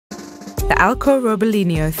The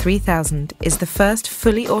Robolino 3000 is the first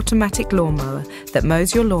fully automatic lawnmower that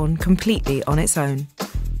mows your lawn completely on its own.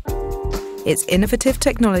 Its innovative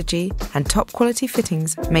technology and top quality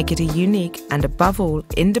fittings make it a unique and above all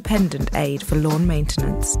independent aid for lawn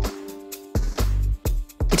maintenance.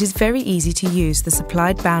 It is very easy to use the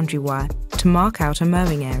supplied boundary wire to mark out a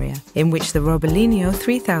mowing area in which the Robolino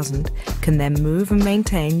 3000 can then move and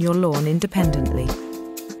maintain your lawn independently.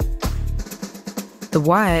 The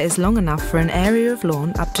wire is long enough for an area of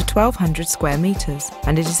lawn up to 1,200 square meters,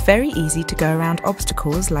 and it is very easy to go around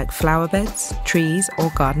obstacles like flower beds, trees or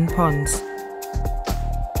garden ponds.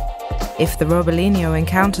 If the Robolino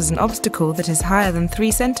encounters an obstacle that is higher than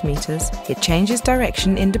 3 centimeters, it changes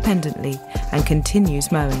direction independently and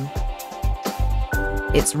continues mowing.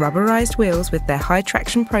 Its rubberized wheels with their high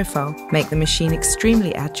traction profile make the machine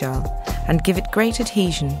extremely agile and give it great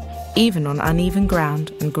adhesion, even on uneven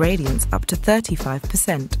ground and gradients up to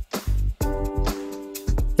 35%.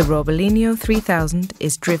 The Robolino 3000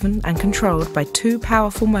 is driven and controlled by 2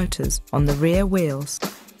 powerful motors on the rear wheels.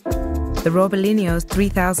 The Robolino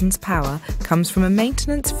 3000's power comes from a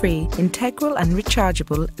maintenance-free, integral and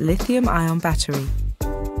rechargeable lithium-ion battery.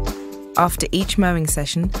 After each mowing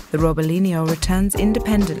session, the Robolino returns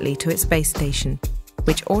independently to its base station,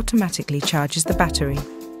 which automatically charges the battery.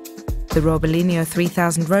 The Robolino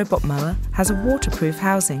 3000 robot mower has a waterproof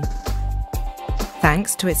housing.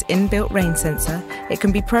 Thanks to its inbuilt rain sensor, it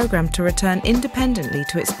can be programmed to return independently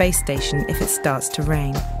to its base station if it starts to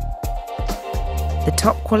rain. The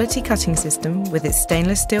top quality cutting system with its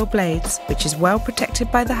stainless steel blades, which is well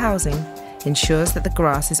protected by the housing, ensures that the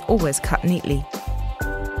grass is always cut neatly.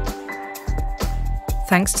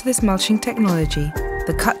 Thanks to this mulching technology,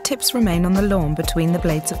 the cut tips remain on the lawn between the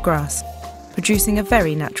blades of grass, producing a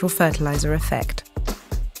very natural fertilizer effect.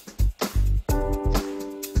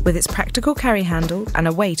 With its practical carry handle and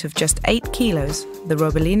a weight of just 8 kilos, the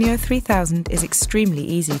Robolino 3000 is extremely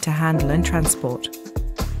easy to handle and transport.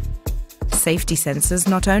 Safety sensors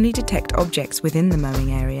not only detect objects within the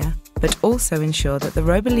mowing area, but also ensure that the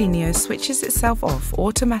Robolino switches itself off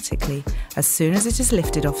automatically as soon as it is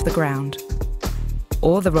lifted off the ground.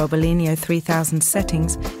 All the Robolino 3000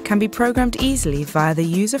 settings can be programmed easily via the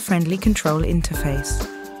user-friendly control interface.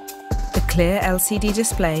 The clear LCD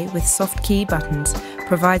display with soft key buttons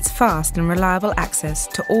provides fast and reliable access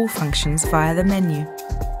to all functions via the menu.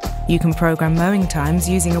 You can program mowing times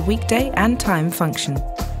using a weekday and time function.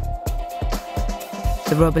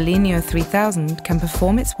 The Robolino 3000 can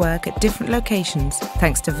perform its work at different locations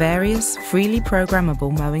thanks to various freely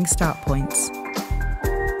programmable mowing start points.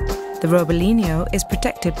 The Robolino is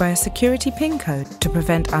protected by a security PIN code to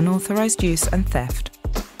prevent unauthorized use and theft.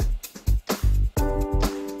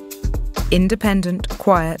 Independent,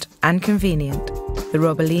 quiet and convenient, the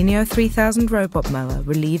Robolino 3000 robot mower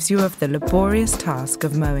relieves you of the laborious task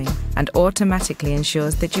of mowing and automatically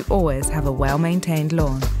ensures that you always have a well-maintained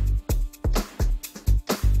lawn.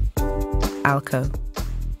 Alco.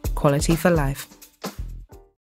 Quality for life.